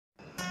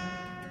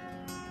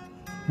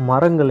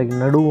மரங்களை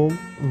நடுவோம்,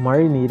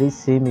 மழை நீரை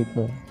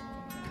சேமிப்போம்.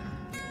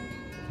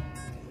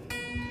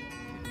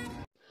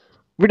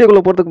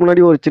 வீடியோக்குள்ளே போகிறதுக்கு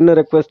முன்னாடி ஒரு சின்ன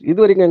ரெக்வஸ்ட். இது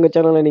வரைக்கும் எங்கள்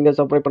சேனலை நீங்கள்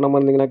சப்ஸ்கிரைப் பண்ணாமல்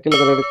இருந்தீங்கன்னா கீழே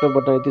இருக்கிற ரெட் கலர்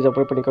பட்டன் எடுத்து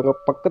சப்ஸ்கிரைப் பண்ணிக்கோங்க.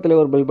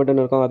 பக்கத்துலேயே ஒரு பெல்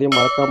பட்டன் இருக்கும், அதையும்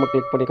மறக்காமல்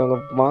கிளிக் பண்ணிக்கோங்க.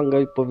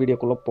 வாங்க இப்போ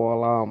வீடியோக்குள்ளே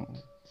போகலாம்.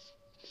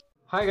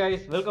 Hi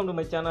guys, welcome to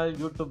my channel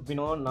YouTube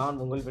Vino. நான்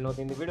உங்கள் வினோத்.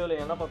 இந்த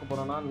வீடியோவில் என்ன பார்க்க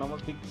போகிறோன்னா, நம்ம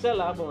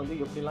பிக்சல் ஆப்பை வந்து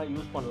எப்படிலாம்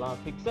யூஸ் பண்ணலாம்,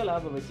 பிக்சல்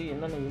ஆப்பை வச்சு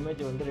என்னென்ன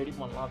இமேஜ் வந்து ரெடி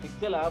பண்ணலாம்,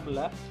 பிக்சல்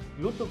ஆப்பில்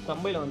யூடியூப்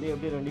தம்பையில் வந்து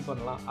எப்படி ரெடி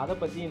பண்ணலாம், அதை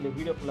பற்றி இந்த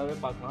வீடியோ ஃபுல்லாகவே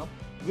பார்க்கலாம்.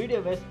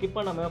 வீடியோவை ஸ்கிப்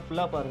பண்ணாமல்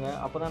ஃபுல்லாக பாருங்கள்,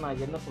 அப்போ தான்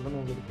நான் என்ன சொல்கிறேன்னு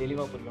உங்களுக்கு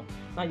தெளிவாக புரியும்.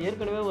 நான்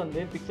ஏற்கனவே வந்து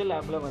பிக்சல்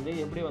ஆப்பில் வந்து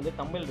எப்படி வந்து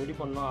தம்பையில் ரெடி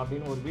பண்ணணும்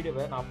அப்படின்னு ஒரு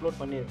வீடியோவை நான் அப்லோட்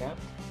பண்ணியிருக்கேன்.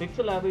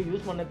 பிக்சல் ஆப்பை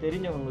யூஸ் பண்ண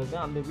தெரிஞ்சவங்களுக்கு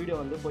அந்த வீடியோ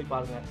வந்து போய்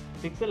பாருங்கள்.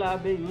 பிக்சல்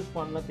ஆப்பே யூஸ்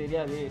பண்ண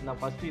தெரியாது, நான்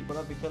ஃபஸ்ட்டு இப்போ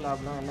தான் பிக்சல்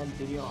ஆப்லாம் என்னென்னு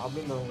தெரியும்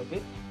அப்படின்றவங்களுக்கு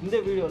இந்த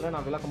வீடியோவில்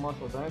நான் விளக்கமாக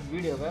சொல்கிறேன்.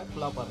 வீடியோவை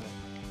ஃபுல்லாக பாருங்கள்.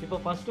 இப்போ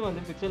ஃபஸ்ட்டு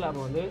வந்து பிக்சல்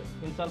ஆப்பை வந்து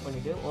இன்ஸ்டால்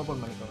பண்ணிவிட்டு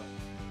ஓப்பன் பண்ணிக்கோங்க.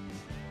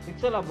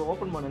 பிக்சல் ஆப்பை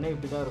ஓப்பன் பண்ணனே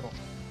இப்படி தான் இருக்கும்.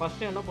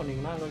 ஃபஸ்ட்டு என்ன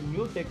பண்ணிங்கன்னா, அங்கே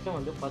நியூ டெக்ஸ்ட்டை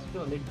வந்து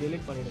ஃபஸ்ட்டு வந்து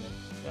டெலிட் பண்ணிவிடுங்க.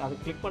 அது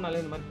கிளிக் பண்ணாலே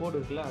இந்த மாதிரி கோடு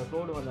இருக்குல்ல, அந்த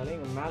கோடு வந்தாலே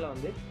இங்கே மேலே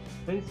வந்து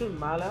பென்சில்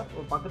மேலே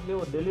ஒரு பக்கத்துலேயே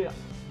ஒரு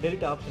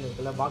டெலிட் ஆப்ஷன்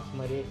இருக்குல்ல, பாக்ஸ்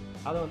மாதிரி,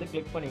 அதை வந்து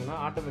கிளிக் பண்ணிங்கன்னா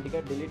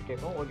ஆட்டோமேட்டிக்காக டெலிட்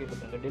கேட்கும். ஓகே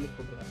கொடுத்துருங்க, டெலிட்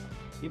கொடுத்துருங்க.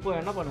 இப்போ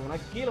என்ன பண்ணுங்கன்னா,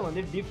 கீழே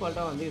வந்து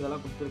டிஃபால்ட்டாக வந்து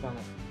இதெல்லாம்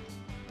கொடுத்துருக்காங்க.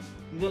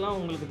 இதெல்லாம்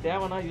உங்களுக்கு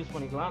தேவைன்னா யூஸ்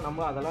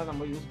பண்ணிக்கலாம்,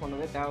 அதெல்லாம் யூஸ்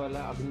பண்ணவே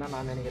தேவையில்லை அப்படின்னு தான்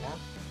நான் நினைக்கிறேன்.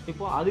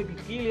 இப்போது அதுக்கு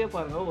கீழே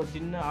பாருங்கள், ஒரு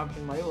சின்ன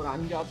ஆப்ஷன் மாதிரி ஒரு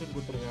 5 ஆப்ஷன்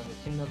கொடுத்துருக்காங்க.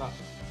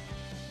 சின்னதாக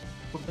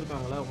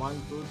கொடுத்துருக்காங்களா, 1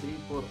 2 3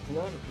 4,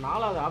 இந்த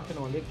 4வது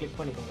ஆப்ஷனை வந்து கிளிக்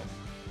பண்ணிக்கோங்க.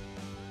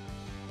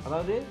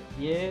 அதாவது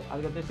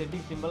அதுக்கடுத்து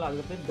செட்டிங் சிம்பிள்,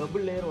 அதுக்கடுத்து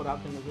டபுள் லேயர் ஒரு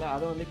ஆப்ஷன் இருக்குல்ல,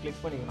 அதை வந்து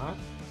கிளிக் பண்ணிங்கன்னா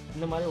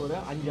இந்த மாதிரி ஒரு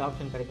 5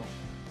 ஆப்ஷன் கிடைக்கும்.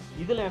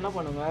 இதில் என்ன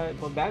பண்ணுங்கள்,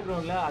 இப்போ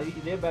பேக்ரவுண்டில்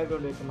இதே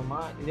பேக்ரவுண்ட் வைக்கணுமா,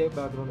 இதே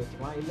பேக்ரவுண்ட்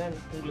வச்சுக்கலாம். இல்லை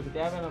உங்களுக்கு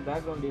தேவையான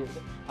பேக்ரவுண்ட்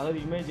இருக்குது, அதாவது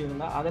இமேஜ்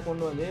இருந்தால் அதை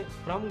கொண்டு வந்து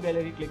ஃப்ரம்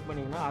கேலரி கிளிக்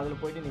பண்ணிங்கன்னா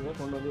அதில் போய்ட்டு நீங்கள்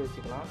கொண்டு வந்து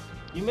வச்சுக்கலாம்.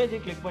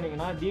 இமேஜை கிளிக்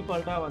பண்ணிங்கன்னா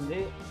டிஃபால்ட்டாக வந்து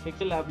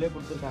பிக்சல் ஆப்லேயே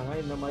கொடுத்துருக்காங்க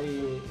இந்த மாதிரி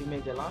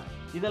இமேஜ் எல்லாம்.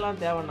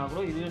 இதெல்லாம் தேவைன்னா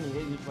கூட இதையும்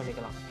நீங்கள் யூஸ்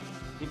பண்ணிக்கலாம்.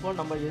 இப்போ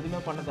நம்ம எதுவுமே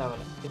பண்ண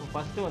தேவையில்லை. இப்போ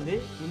ஃபஸ்ட்டு வந்து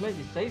இமேஜ்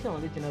சைஸை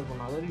வந்து சின்னர்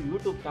பண்ணணும். அதாவது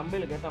யூடியூப்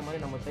தம்பையில் கேட்ட மாதிரி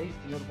நம்ம சைஸ்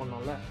சின்னர்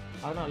பண்ணோம்ல,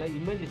 அதனால்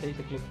இமேஜ்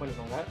சைஸை கிளிக்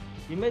பண்ணிக்கோங்க.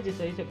 இமேஜ்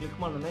சைஸை கிளிக்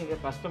பண்ணணுன்னா இங்கே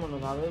கஸ்டமர்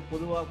அதாவது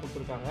பொதுவாக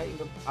கொடுத்துருக்காங்க.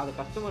 இங்கே அது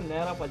கஸ்டமர்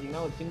நேராக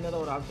பார்த்தீங்கன்னா ஒரு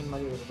சின்னதாக ஒரு ஆப்ஷன்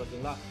மாதிரி இருக்குது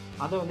பார்த்தீங்களா,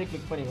 அதை வந்து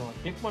கிளிக் பண்ணிக்கோங்க.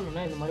 கிளிக்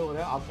பண்ணணுன்னா இந்த மாதிரி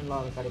ஒரு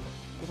ஆப்ஷன்லாம் அது கிடைக்கும்.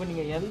 இப்போ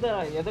நீங்கள்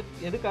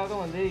எதுக்காக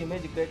வந்து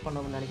இமேஜ் க்ரியேட்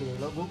பண்ணணும்னு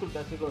நினைக்கிறீங்களோ, கூகுள்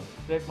ப்ளஸுக்கு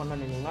க்ரியேட் பண்ணணும்னு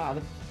நினைக்கிறீங்களா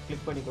அதை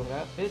கிளிக் பண்ணிக்கோங்க.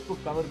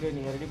 ஃபேஸ்புக் கவருக்கு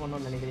நீங்கள் ரெடி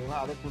பண்ணணும்னு நினைக்கிறீங்களா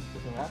அதை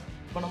கொடுத்துக்கோங்க.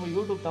 இப்போ நம்ம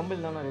யூடியூப்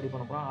தம்பையில் தானே ரெடி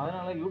பண்ண போகிறோம்,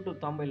 அதனால் யூடியூப்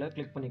தம்பையில்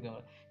கிளிக்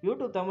பண்ணிக்கோங்க.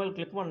 யூடியூப் தம்பையில்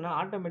கிளிக் பண்ணால்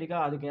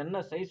ஆட்டோமேட்டிக்காக அதுக்கு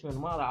என்ன சைஸ்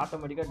வேணுமோ அதை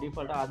ஆட்டோமேட்டிக்காக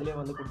டிஃபால்ட்டாக அதிலே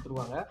வந்து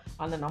கொடுத்துருவாங்க.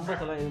 அந்த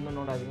நம்பர்ஸ் எல்லாம் எதுவுமே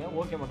நோடாதீங்க,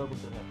 ஓகே மட்டும்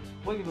கொடுத்துருங்க.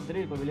 ஓகே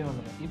கொடுத்துட்டு இப்போ வெளியே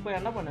வந்துடுங்க. இப்போ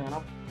என்ன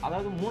பண்ணுங்கன்னா,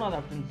 அதாவது 3வது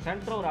ஆப்ஷன்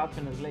சென்டர் ஒரு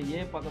ஆப்ஷன்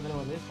இருக்குல்ல, பக்கத்தில்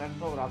வந்து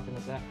சென்டர் ஒரு ஆப்ஷன்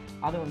இருக்குது,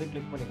 அதை வந்து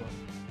கிளிக் பண்ணிக்கோங்க.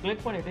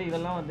 கிளிக் பண்ணிவிட்டு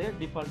இதெல்லாம் வந்து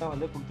டிஃபால்ட்டாக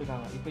வந்து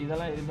கொடுத்துருக்காங்க. இப்போ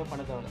இதெல்லாம் எதுவுமே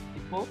பண்ண தேவையில்லை.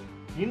 இப்போது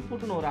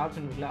இன்புட்னு ஒரு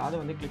ஆப்ஷன் இருக்குல்ல, அதை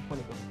வந்து கிளிக்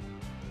பண்ணிக்கோங்க.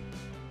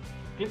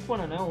 கிளிக்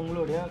பண்ணோன்னே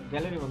உங்களுடைய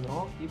கேலரி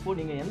வந்துடும். இப்போது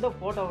நீங்கள் எந்த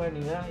ஃபோட்டோவை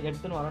நீங்கள்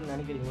எடுத்துன்னு வரணும்னு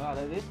நினைக்கிறீங்களோ,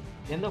 அதாவது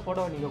எந்த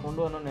ஃபோட்டோவை நீங்கள்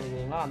கொண்டு வரணும்னு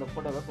நினைக்கிறீங்களோ அந்த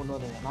ஃபோட்டோவை கொண்டு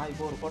வந்துடுங்க. நான்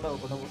இப்போ ஒரு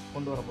ஃபோட்டோவை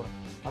கொண்டு வர போகிறேன்.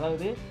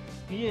 அதாவது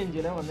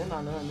பிஎன்ஜியில் வந்து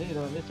நான் வந்து இதை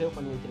வந்து சேவ்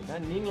பண்ணி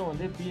வச்சுருக்கேன். நீங்களும்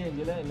வந்து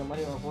பிஎன்ஜியில் இந்த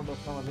மாதிரி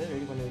ஃபோட்டோஸ்லாம் வந்து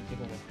ரெடி பண்ணி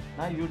வச்சுக்கோங்க.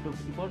 நான்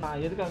இப்போது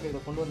நான் எதுக்காக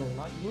இதை கொண்டு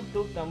வந்ததுன்னா,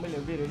 யூடியூப் தம்பையில்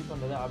எப்படி ரெடி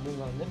பண்ணுறது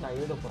அப்படிங்கிறத வந்து நான்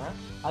எழுத போகிறேன்.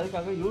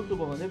 அதுக்காக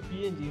யூடியூப்பை வந்து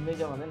பிஎன்ஜி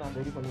இமேஜாக வந்து நான்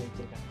ரெடி பண்ணி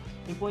வச்சுருக்கேன்.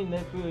 இப்போது இந்த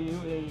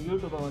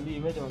யூடியூப்பை வந்து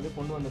இமேஜை வந்து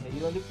கொண்டு வந்துட்டேன்.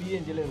 இது வந்து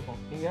பிஎன்ஜியில் இருக்கும்.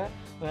 நீங்கள்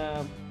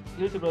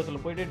யூடியூப்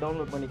ப்ரௌசரில் போய்ட்டு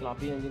டவுன்லோட் பண்ணிக்கலாம்,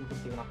 பிஎன்ஜின்னு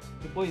கொடுத்தீங்கன்னா.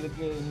 இப்போது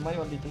இதுக்கு இந்த மாதிரி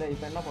வந்துச்சுல,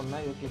 இப்போ என்ன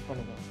பண்ணால் இதை கிளிக்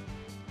பண்ணிக்கலாம்.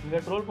 இங்கே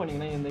ட்ரோல்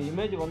பண்ணிங்கன்னா இந்த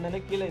இமேஜ் வந்தோடனே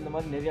கீழே இந்த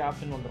மாதிரி நிறைய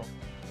ஆப்ஷன் வந்துடும்.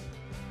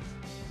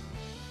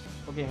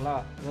 ஓகேங்களா,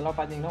 இதெல்லாம்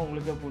பார்த்தீங்கன்னா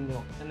உங்களுக்கே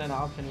புரிஞ்சிடும் என்னென்ன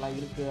ஆப்ஷன்லாம்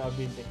இருக்குது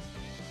அப்படின்ட்டு.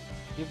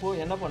 இப்போது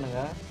என்ன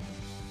பண்ணுங்கள்,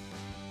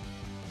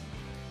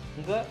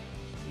 இங்கே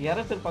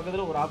எரசர்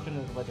பக்கத்தில் ஒரு ஆப்ஷன்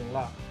இருக்குது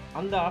பார்த்தீங்களா,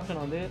 அந்த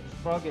ஆப்ஷன் வந்து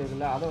ஸ்ப்ராக்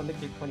இருக்குல்ல, அதை வந்து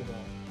கிளிக்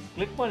பண்ணிக்கோங்க.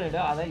 கிளிக்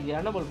பண்ணிவிட்டு அதை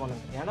எனேபிள்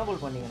பண்ணுங்கள்.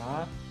 எனேபிள் பண்ணிங்கன்னா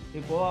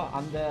இப்போது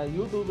அந்த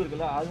யூடியூப்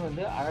இருக்குல்ல, அது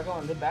வந்து அழகாக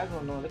வந்து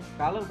பேக்ரவுண்டில் வந்து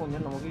கலர்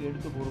கொஞ்சம் நமக்கு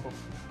எடுத்து கொடுக்கும்.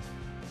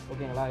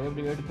 ஓகேங்களா,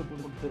 எப்படி எடுத்து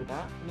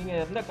கொடுத்துருக்கேன். நீங்கள்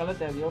எந்த கலர்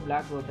தேவையோ,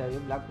 பிளாக் தேவையோ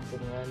பிளாக்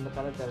கொடுத்துருங்க. எந்த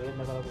கலர் தேவையோ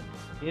இந்த கலர்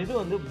எது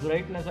வந்து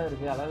பிரைட்னஸாக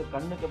இருக்குது, அதாவது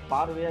கண்ணுக்கு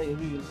பார்வையாக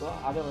எது இருக்கோ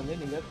அதை வந்து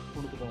நீங்கள்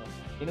கொடுத்துக்கோங்க.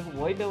 எனக்கு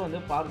ஒயிட்டே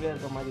வந்து பார்வையாக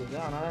இருக்கிற மாதிரி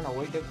இருக்குது, அதனால் நான்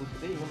ஒயிட்டே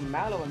கொடுத்துட்டு இங்கே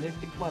மேலே வந்து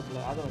டிக்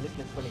மார்க்கில் அதை வந்து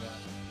கிளிக் பண்ணிக்கோங்க.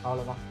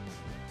 அவ்வளோதான்.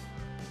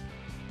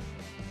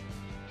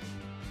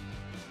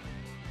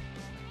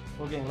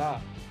 ஓகேங்களா,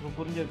 இப்போ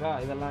புரிஞ்சிருக்கா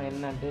இதெல்லாம்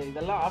என்னன்ட்டு?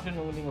 இதெல்லாம் ஆப்ஷன்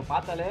நீங்கள்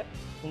பார்த்தாலே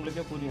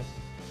உங்களுக்கே புரியும்.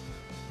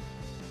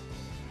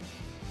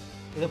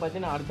 இதை பற்றி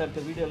நான்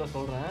அடுத்தடுத்த வீடியோவில்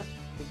சொல்கிறேன்.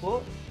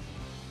 இப்போது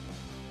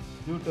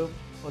யூடியூப்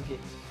ஓகே.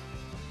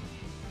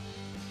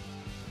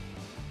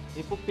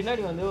 இப்போ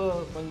பின்னாடி வந்து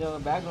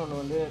கொஞ்சம்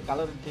பேக்ரவுண்டு வந்து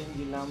கலர் சேஞ்ச்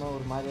இல்லாமல்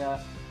ஒரு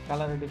மாதிரியாக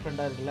கலர்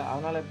டிஃப்ரெண்ட்டாக இருக்குல்ல,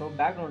 அதனால் இப்போ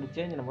பேக்ரவுண்டு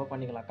சேஞ்ச் நம்ம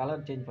பண்ணிக்கலாம்,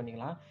 கலர் சேஞ்ச்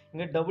பண்ணிக்கலாம்.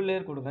 இங்கே டபுள்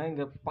லேயர் கொடுங்க.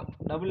 இங்கே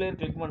டபுள் லேயர்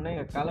கிளிக் பண்ணால்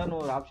இங்கே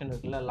கலர்னு ஒரு ஆப்ஷன்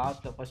இருக்குல்ல,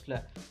 லாஸ்ட்டில் ஃபஸ்ட்டில்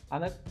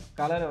அந்த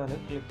கலரை வந்து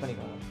கிளிக்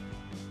பண்ணிக்கோங்க.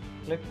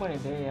 கிளிக்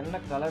பண்ணிவிட்டு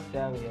என்ன கலர்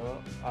தேவையோ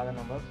அதை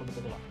நம்ம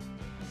கொடுத்துக்கலாம்.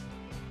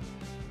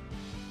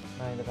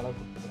 நான் இந்த கலர்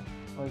கொடுத்துக்கிறேன்.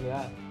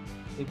 ஓகேவா,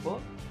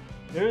 இப்போது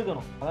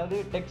எழுதணும், அதாவது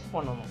டெக்ஸ்ட்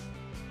பண்ணணும்.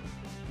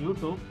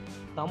 யூடியூப்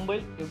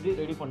தம்பைல் எப்படி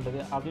ரெடி பண்ணுறது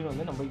அப்படின்னு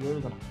வந்து நம்ம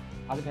எழுதணும்.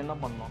 அதுக்கு என்ன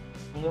பண்ணணும்,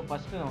 இங்கே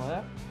ஃபஸ்ட்டு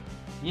நம்ம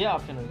ஏ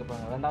ஆப்ஷன் இருக்குது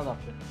பாருங்கள், ரெண்டாவது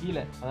ஆப்ஷன்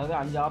கீழே, அதாவது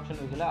 5 ஆப்ஷன்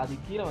இருக்குல்ல, அது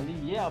கீழே வந்து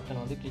ஏ ஆப்ஷனை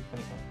வந்து கிளிக்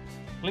பண்ணிக்கோங்க.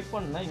 கிளிக்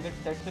பண்ணால் இங்கே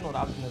டெக்ஸ்ட்னு ஒரு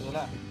ஆப்ஷன்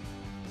இருக்குல்ல,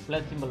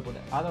 ப்ளஸ் சிம்பிள்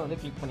போட்டு அதை வந்து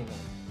கிளிக்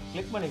பண்ணிக்கோங்க.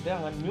 கிளிக் பண்ணிவிட்டு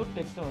அங்கே நியூ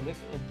டெக்ஸ்ட்டை வந்து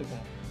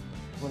எடுத்துக்கோங்க.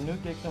 இப்போ நியூ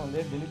டெக்ஸ்ட்டை வந்து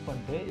டெலிட்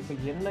பண்ணிட்டு இப்போ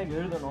என்ன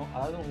எழுதணும்,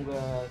 அதாவது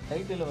உங்கள்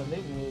டைட்டில் வந்து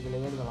நீங்கள் இதில்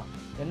எழுதலாம்,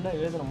 என்ன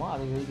எழுதணுமோ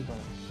அதை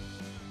எழுதிக்கோங்க.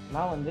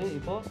 நான் வந்து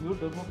இப்போது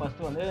யூடியூப்பு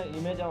ஃபஸ்ட்டு வந்து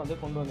இமேஜாக வந்து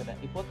கொண்டு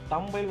வந்துட்டேன். இப்போது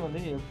தம்பைல்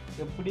வந்து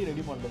எப்படி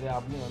ரெடி பண்ணுறது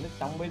அப்படின்னு வந்து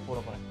தம்பைல் போட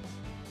போகிறேன்.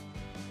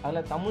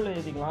 அதில் தமிழில்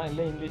எழுதிக்கலாம்,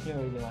 இல்லை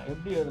இங்கிலீஷ்லையும் எழுதிக்கலாம்,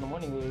 எப்படி எழுதணுமோ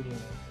நீங்கள்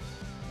எழுதிங்க.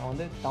 நான்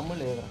வந்து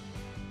தமிழ் எழுதுகிறேன்.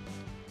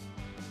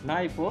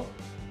 நான்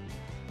இப்போது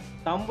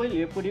தம்பைல்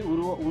எப்படி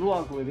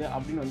உருவாக்குவது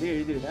அப்படின்னு வந்து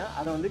எழுதியிருக்கேன்.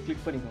 அதை வந்து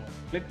கிளிக் பண்ணிக்கோங்க.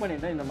 கிளிக்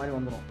பண்ணிட்டால் இந்த மாதிரி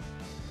வந்துடும்.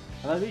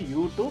 அதாவது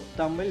யூடியூப்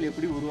தம்பைல்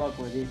எப்படி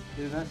உருவாக்குவது,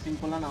 இதுதான்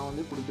சிம்பிளாக நான்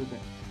வந்து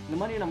கொடுத்துருக்கேன். இந்த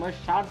மாதிரி நம்ம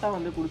ஷார்ட்டாக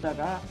வந்து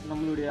கொடுத்தாக்கா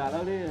நம்மளுடைய,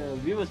 அதாவது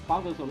வியூவர்ஸ்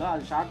பார்க்க சொல்ல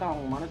அது ஷார்ட்டாக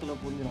அவங்க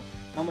மனசில் புரிஞ்சிடும்.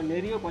 நம்ம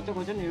நிறைய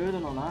கொச்சன்னு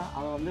எழுதணும்னா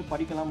அதை வந்து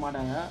படிக்கலாம்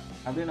மாட்டாங்க,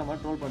 அப்படியே நம்ம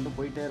ட்ரோல் பண்ணிட்டு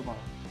போயிட்டே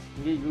இருப்பாங்க.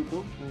 இங்கே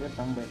யூடியூப், இங்கே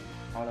தம்பைல்,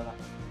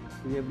 அவ்வளோதான்.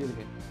 இது எப்படி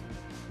இருக்குது,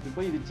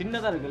 இப்போ இது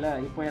சின்னதாக இருக்குல்ல.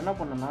 இப்போ என்ன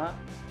பண்ணணும்னா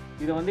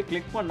இதை வந்து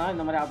கிளிக் பண்ணால்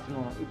இந்த மாதிரி ஆப்ஷன்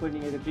வரும். இப்போ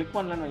நீங்கள் இதை கிளிக்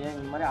பண்ணலன்னு வைங்க,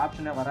 இந்த மாதிரி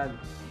ஆப்ஷனே வராது.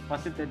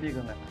 ஃபஸ்ட்டு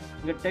தெரிஞ்சுக்கோங்க.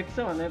 இங்கே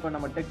டெக்ஸ்ட்டை வந்து இப்போ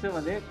நம்ம டெக்ஸ்ட்டை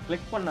வந்து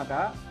கிளிக் பண்ணாக்கா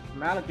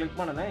மேலே கிளிக்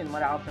பண்ணனா இந்த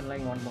மாதிரி ஆப்ஷன்லாம்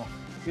இங்கே வந்துடும்.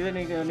 இதை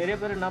நீங்கள் நிறைய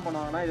பேர் என்ன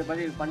பண்ணுவாங்கன்னா, இதை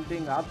பற்றி பண்ணிட்டு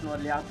இங்கே ஆப்ஷன்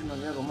வரலையே ஆப்ஷன்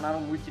வரலையே ரொம்ப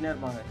நேரம் முழிச்சுனே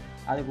இருப்பாங்க.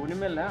 அதுக்கு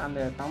ஒன்றுமே இல்லை, அந்த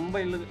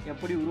தம்பைல்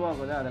எப்படி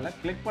உருவாகுது அதெல்லாம்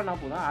கிளிக் பண்ணால்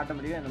போதும்,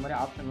 ஆட்டோமேட்டிக்காக இந்த மாதிரி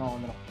ஆப்ஷன்லாம்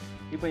வந்துடும்.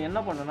 இப்போ என்ன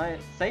பண்ணணும்னா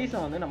சைஸை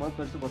வந்து நம்ம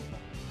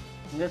பெருசுப்படுத்தணும்.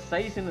 இங்கே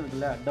சைஸ்ன்னு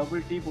இருக்குல்ல,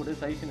 டபுள் டீ போட்டு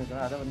சைஸ்ன்னு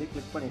இருக்குல்ல, அதை வந்து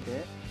கிளிக் பண்ணிவிட்டு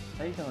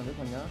சைஸை வந்து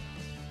கொஞ்சம்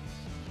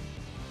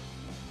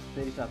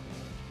பெருசாக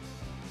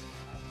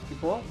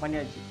இப்போது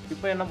பண்ணியாச்சு.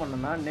 இப்போ என்ன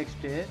பண்ணணும்னா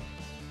நெக்ஸ்ட்டு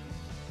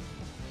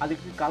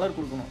அதுக்கு கலர்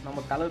கொடுக்கணும்.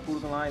 நம்ம கலர்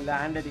கொடுக்கலாம், இல்லை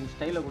ஹேண்ட் ரைட்டிங்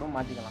ஸ்டைலை கூட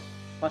மாற்றிக்கலாம்.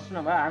 ஃபஸ்ட்டு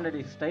நம்ம ஹேண்ட்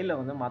ரைட்டிங் ஸ்டைலில்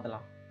வந்து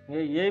மாற்றலாம்.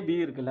 இங்கே ஏபி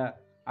இருக்குல்ல,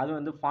 அது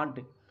வந்து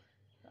ஃபாண்ட்டு.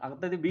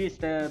 அடுத்தது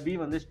பி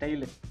வந்து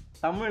ஸ்டைலு.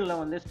 தமிழில்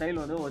வந்து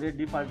ஸ்டைல் வந்து ஒரே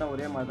டிஃபால்ட்டாக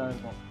ஒரே மாதிரி தான்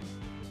இருக்கும்.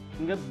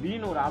 இங்கே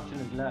பின்னு ஒரு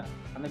ஆப்ஷன் இருக்குல்ல,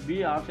 அந்த பி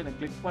ஆப்ஷனை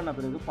கிளிக் பண்ண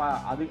பிறகு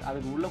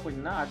அதுக்கு உள்ளே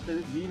போனீங்கன்னா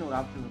அடுத்தது பின்னு ஒரு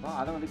ஆப்ஷன் இருக்கும்.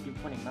 அதை வந்து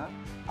கிளிக் பண்ணிங்கன்னா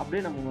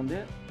அப்படியே நமக்கு வந்து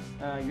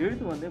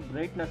எழுத்து வந்து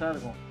பிரைட்னஸாக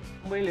இருக்கும்.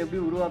 மொபைல் எப்படி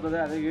உருவாக்குறது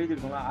அதை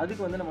எழுதியிருக்கோங்க.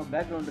 அதுக்கு வந்து நம்ம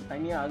பேக்ரவுண்டு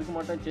தனியாக அதுக்கு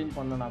மட்டும் சேஞ்ச்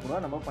பண்ணோன்னா கூட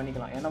நம்ம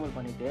பண்ணிக்கலாம். எனேபிள்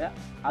பண்ணிவிட்டு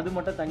அது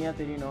மட்டும் தனியாக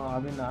தெரியணும்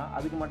அப்படின்னா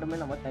அதுக்கு மட்டுமே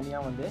நம்ம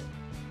தனியாக வந்து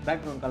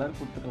பேக்ரவுண்ட் கலர்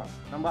கொடுத்துக்கலாம்.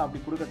 நம்ம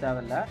அப்படி கொடுக்க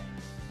தேவையில்லை.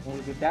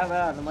 உங்களுக்கு தேவை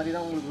அந்த மாதிரி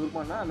தான் உங்களுக்கு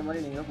விருப்பம்னா அந்த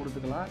மாதிரி நீங்கள்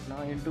கொடுத்துக்கலாம்.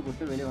 நான் இன்ட்டு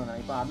கொடுத்து வெளியே வந்தேன்.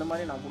 இப்போ அந்த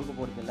மாதிரி நான் கொடுக்க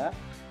போகிறதில்ல.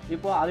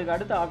 இப்போது அதுக்கு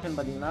அடுத்த ஆப்ஷன்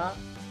பார்த்தீங்கன்னா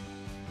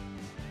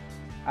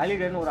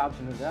அலிகர்னு ஒரு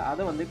ஆப்ஷன் இருக்குது.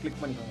 அதை வந்து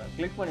கிளிக் பண்ணிக்கோங்க.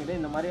 கிளிக் பண்ணிவிட்டு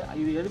இந்த மாதிரி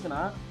இது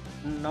எதுக்குன்னா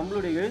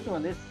நம்மளுடைய எழுத்து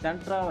வந்து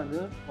சென்டராக வந்து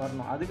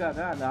வரணும், அதுக்காக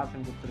அந்த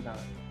ஆப்ஷன்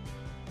கொடுத்துருக்காங்க.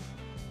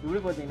 இப்படி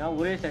பார்த்தீங்கன்னா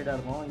ஒரே சைடாக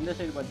இருக்கும். இந்த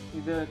சைடு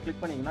இதை கிளிக்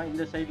பண்ணிங்கன்னா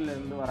இந்த சைடில்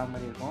இருந்து வர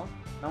மாதிரி இருக்கும்.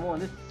 நம்ம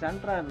வந்து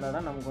சென்டராக இருந்தால்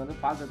தான் நமக்கு வந்து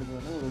பார்க்கறதுக்கு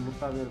வந்து ஒரு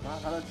லுக்காகவே இருக்கும்.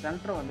 அதனால்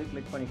சென்டரை வந்து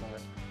கிளிக்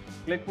பண்ணிக்கோங்க.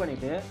 கிளிக்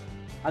பண்ணிவிட்டு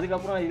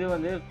அதுக்கப்புறம் இது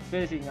வந்து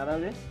ஸ்பேசிங்,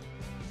 அதாவது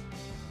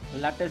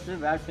லெட்டர்ஸு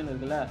வேர்ட்ஸ்ன்னு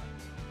இருக்குல்ல,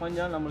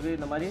 கொஞ்சம் நம்மளுக்கு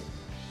இந்த மாதிரி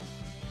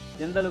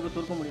எந்த அளவுக்கு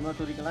சுருக்க முடியுமோ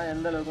சுருக்கலாம்,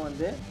 எந்த அளவுக்கு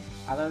வந்து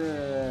அதாவது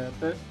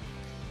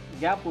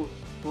கேப்பு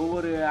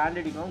ஒவ்வொரு ஹேண்ட்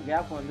ரைட்டிங்கும்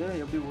கேப் வந்து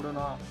எப்படி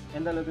விடணும்,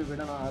 எந்த அளவுக்கு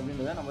விடணும்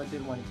அப்படின்றத நம்ம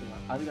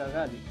தீர்மானிக்கலாம். அதுக்காக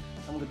அது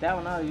நமக்கு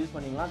தேவைன்னா அது யூஸ்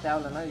பண்ணிக்கலாம்,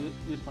 தேவையில்லைன்னா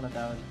யூஸ் பண்ண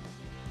தேவையில்லை.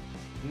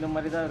 இந்த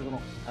மாதிரி தான்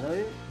இருக்கணும்.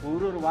 அதாவது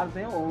ஒரு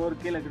வார்த்தையும் ஒவ்வொரு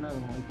கீழக்குன்னு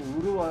இருக்கணும்.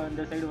 இப்போ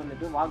இந்த சைடு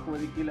வந்துட்டு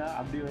வாக்குவது கீழே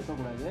அப்படி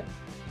வைக்கக்கூடாது.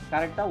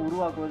 கரெக்டாக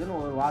உருவாக்குவதுன்னு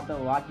ஒரு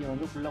வாக்கியம்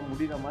வந்து ஃபுல்லாக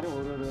முடிகிற மாதிரி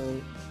ஒரு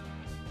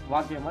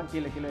வாக்கியமாக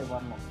கீழே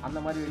வரணும். அந்த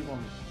மாதிரி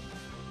இருக்கணும்.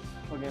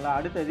 ஓகேங்களா.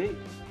 அடுத்தது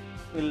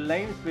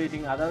லைன்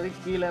ஸ்பேசிங், அதாவது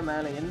கீழே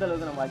மேலே எந்த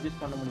அளவுக்கு நம்ம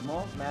அட்ஜஸ்ட் பண்ண முடியுமோ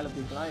மேலே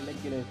தூக்கலாம், இல்லை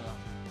கீழே வைக்கலாம்.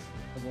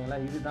 ஓகேங்களா.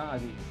 இதுதான்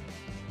அது.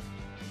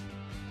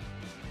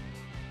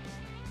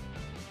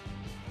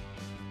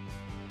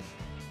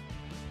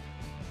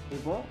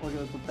 இப்போது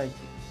ஒரு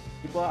குட்டாச்சு.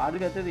 இப்போ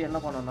அதுக்கடுத்தது என்ன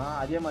பண்ணோம்னா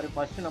அதே மாதிரி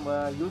ஃபஸ்ட்டு நம்ம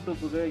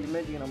யூடியூப்புக்கு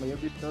இமேஜுக்கு நம்ம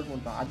எப்படி ஸ்டோர்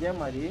பண்ணிட்டோம் அதே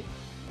மாதிரி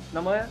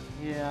நம்ம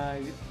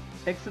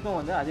டெக்ஸ்ட்டுக்கும்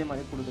வந்து அதே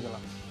மாதிரி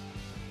கொடுத்துக்கலாம்.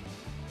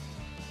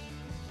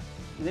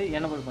 இது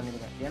எனேபிள்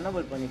பண்ணிடுங்க.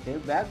 எனேபிள் பண்ணிவிட்டு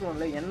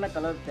பேக்ரவுண்டில் என்ன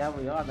கலர்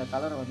தேவையோ அந்த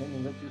கலரை வந்து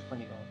நீங்கள் சூஸ்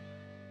பண்ணிக்கோங்க.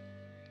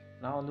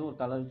 நான் வந்து ஒரு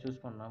கலர்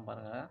சூஸ் பண்ணேன்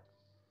பாருங்கள்.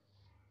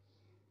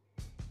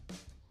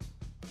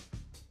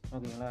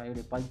 ஓகேங்களா.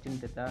 இப்படி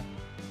பளிச்சுன்னு தெட்டா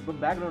இப்போ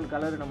பேக்ரவுண்ட்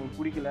கலர் நமக்கு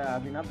பிடிக்கல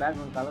அப்படின்னா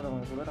பேக்ரவுண்ட் கலரை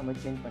கூட நம்ம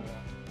சேஞ்ச்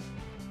பண்ணிக்கலாம்.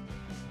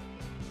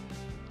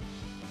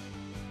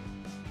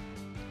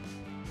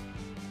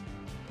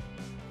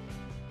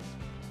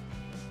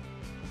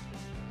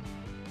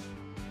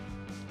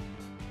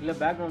 இல்லை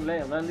பேக்ரவுண்டில்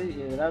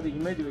ஏதாவது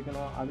இமேஜ்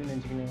வைக்கணும் அப்படின்னு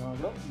நினச்சிக்கிட்டீங்கன்னா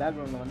கூட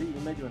பேக்ரவுண்டில் வந்து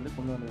இமேஜ் வந்து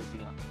கொண்டு வந்து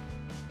வச்சுக்கலாம்.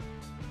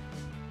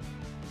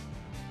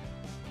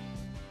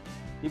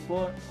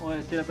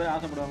 இப்போது சில பேர்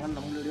ஆசைப்படுவாங்க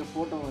நம்மளுடைய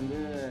ஃபோட்டோ வந்து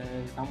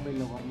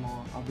தம்பையில் வரணும்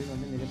அப்படின்னு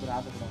வந்து நிறைய பேர்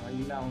ஆசைப்படுவாங்க.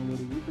 இல்லை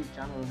அவங்களுடைய யூடியூப்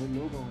சேனலோட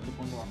லோகோ வந்து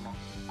கொண்டு வரணும்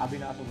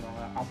அப்படின்னு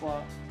ஆசைப்படுவாங்க. அப்போ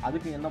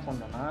அதுக்கு என்ன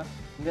பண்ணோன்னா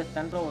இங்கே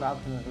சென்டராக ஒரு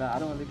ஆப்ஷன் இருக்குல்ல,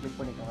 அதை வந்து கிளிக்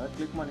பண்ணிக்கோங்க.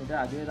 கிளிக் பண்ணிவிட்டு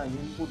அதே தான்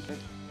இன்புட்டு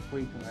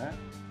போய்க்குங்க.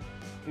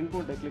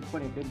 இன்புட்டை கிளிக்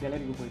பண்ணிவிட்டு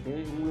கேலரிக்கு போயிட்டு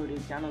உங்களுடைய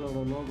சேனலோட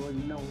லோகோ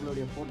இல்லை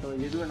உங்களுடைய ஃபோட்டோ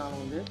எது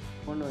வேணாலும் வந்து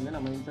கொண்டு வந்து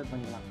நம்ம இன்சர்ட்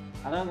பண்ணிக்கலாம்.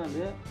 அதாவது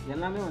வந்து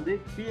எல்லாமே வந்து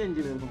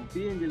பிஎன்ஜியில் இருக்கும்.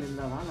 பிஎன்ஜியில்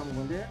இருந்தால் தான்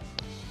நமக்கு வந்து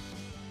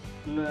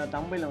இந்த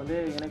தம்பையில் வந்து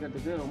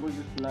இணைக்கிறதுக்கு ரொம்ப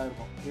யூஸ்ஃபுல்லாக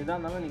இருக்கும். எதாக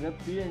இருந்தாலும் நீங்கள்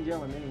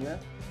பிஎன்ஜியாக வந்து நீங்கள்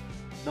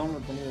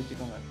டவுன்லோட் பண்ணி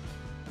வச்சுக்கோங்க.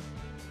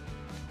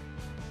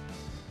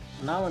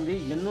 நான் வந்து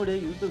என்னுடைய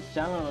யூடியூப்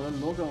சேனலோட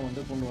லோகோவை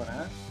வந்து கொண்டு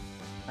வரேன்.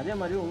 அதே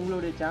மாதிரி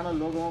உங்களுடைய சேனல்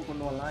லோகோவும்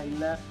கொண்டு வரலாம்.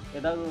 இல்லை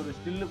ஏதாவது ஒரு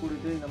ஸ்டில்லு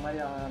கொடுத்து இந்த மாதிரி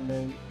அந்த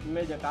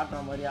இமேஜை காட்டுற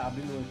மாதிரி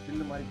அப்படின்னு ஒரு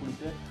ஸ்டில்லு மாதிரி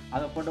கொடுத்து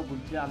அதை ஃபோட்டோ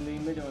பிடிச்சி அந்த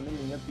இமேஜை வந்து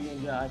நீங்கள்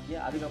பிஎன்ஜி ஆக்கி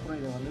அதுக்கப்புறம்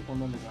இதை வந்து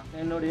கொண்டு வந்துக்கலாம்.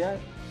 என்னுடைய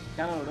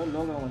சேனலோட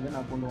லோகோவை வந்து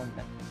நான் கொண்டு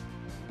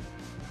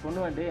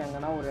வந்துட்டு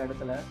எங்கன்னா ஒரு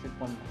இடத்துல செட்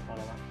பண்ணுறேன்.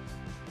 அவ்வளோதான்.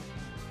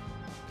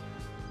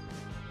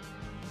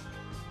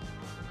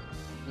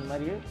 இந்த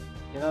மாதிரி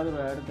ஏதாவது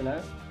ஒரு இடத்துல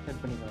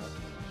செட் பண்ணிக்கலாம்.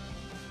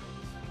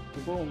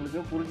 இப்போது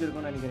உங்களுக்கு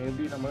புரிஞ்சிருக்கும்னு நினைக்கிறேன்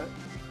எப்படி நம்ம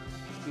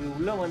இது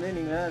உள்ளே வந்து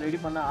நீங்கள் ரெடி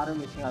பண்ண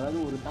ஆரம்பிச்சிங்க. அதாவது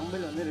ஒரு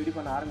தம்பையில் வந்து ரெடி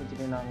பண்ண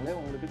ஆரம்பிச்சிட்டீங்கன்னாங்களே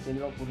உங்களுக்கு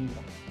தெளிவாக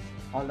புரிஞ்சிடும்.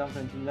 அவ்வளோதான்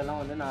ஃப்ரெண்ட்ஸ். இதெல்லாம்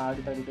வந்து நான்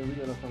அடுத்த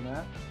வீடியோவில்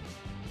சொன்னேன்.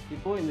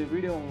 இப்போது இந்த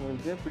வீடியோ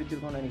உங்களுக்கு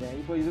பிடிச்சிருக்கும்னு நினைக்கிறேன்.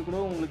 இப்போ இது கூட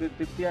உங்களுக்கு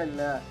திருப்தியாக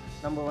இல்லை,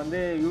 நம்ம வந்து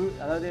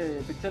அதாவது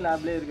பிக்சல்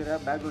ஆப்லேயே இருக்கிற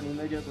பேக்ரவுண்ட்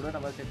இமேஜை கூட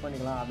நம்ம செட்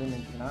பண்ணிக்கலாம் அப்படின்னு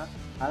நினச்சிங்கன்னா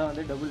அதை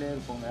வந்து டபுள்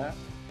லேயர்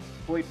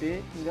போயிட்டு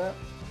இங்கே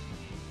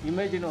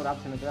இமேஜின்னு ஒரு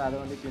ஆப்ஷன் இருக்குது, அதை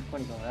வந்து கிளிக்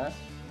பண்ணிக்கோங்க.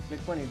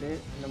 கிளிக் பண்ணிவிட்டு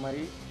இந்த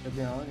மாதிரி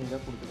எப்படினாலும்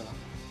நீங்கள் கொடுத்துக்கலாம்.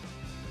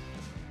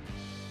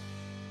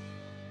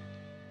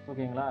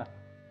 ஓகேங்களா?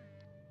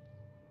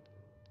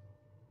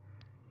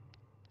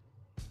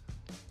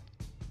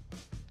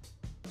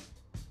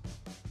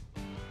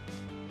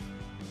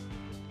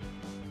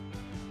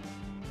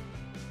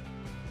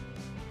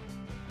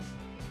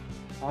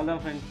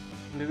 அவ்வளோதான் ஃப்ரெண்ட்ஸ்.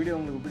 இந்த வீடியோ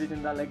உங்களுக்கு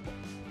பிடிச்சிருந்தால்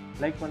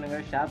லைக்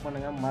பண்ணுங்கள், ஷேர்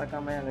பண்ணுங்கள்,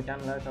 மறக்காமல் எங்கள்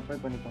சேனலை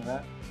சப்ஸ்கிரைப் பண்ணிக்கோங்க.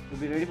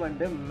 இப்படி ரெடி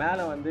பண்ணிட்டு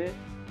மேலே வந்து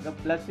இந்த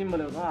ப்ளஸ்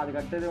சிம்பிள் இருக்கும், அதுக்கு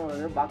அடுத்தது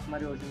ஒரு பாக்ஸ்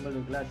மாதிரி ஒரு சிம்பிள்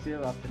இருக்குல்ல,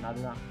 சேவ் ஆப்ஷன்,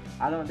 அதுதான்.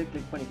 அதை வந்து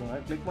கிளிக் பண்ணிக்கோங்க.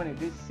 கிளிக்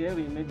பண்ணிவிட்டு சேவ்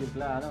இமேஜ்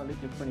இருக்குல்ல, அதை வந்து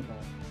கிளிக்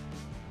பண்ணிக்கோங்க.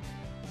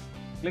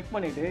 கிளிக்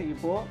பண்ணிவிட்டு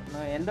இப்போது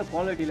நான் எந்த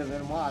குவாலிட்டியில்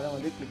வேணுமோ அதை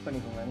வந்து கிளிக்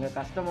பண்ணிக்கோங்க. இங்கே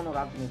கஸ்டமர்னு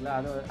ஒரு ஆப்ஷன் இருக்குல்ல,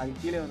 அது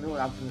கீழே வந்து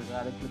ஒரு ஆப்ஷன் இருக்குது,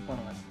 அதை கிளிக்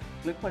பண்ணுங்கள்.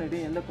 கிளிக் பண்ணிவிட்டு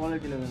எந்த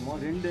குவாலிட்டியில் வேணுமோ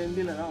 2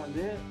 எண்டில் தான்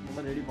வந்து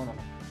நம்ம ரெடி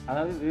பண்ணணும்.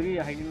 அதாவது வெரி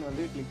ஹைன்னு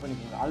வந்து கிளிக்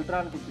பண்ணிக்கோங்க.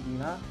 அல்ட்ரான்னு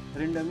கொடுத்துட்டிங்கன்னா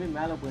 2 எம்பி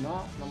மேலே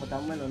போயிடும், நம்ம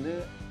தமிழ் வந்து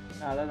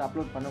அதாவது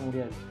அப்லோட் பண்ண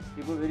முடியாது.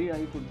 இப்போ வெரி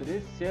ஹை கொடுத்துட்டு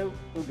சேவ்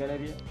டு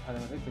கேலரி அதை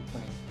வந்து கிளிக்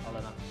பண்ணிக்கோங்க.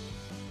 அவ்வளோதான்.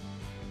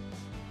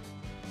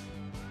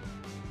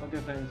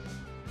 ஓகே ஃப்ரெண்ட்ஸ்,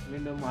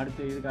 மீண்டும்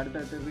இதுக்கு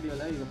அடுத்த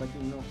வீடியோவில் இதை பற்றி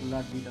இன்னும்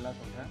ஃபுல்லாக டீட்டெயிலாக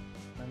சொல்கிறேன்.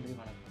 நன்றி,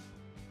 வணக்கம்.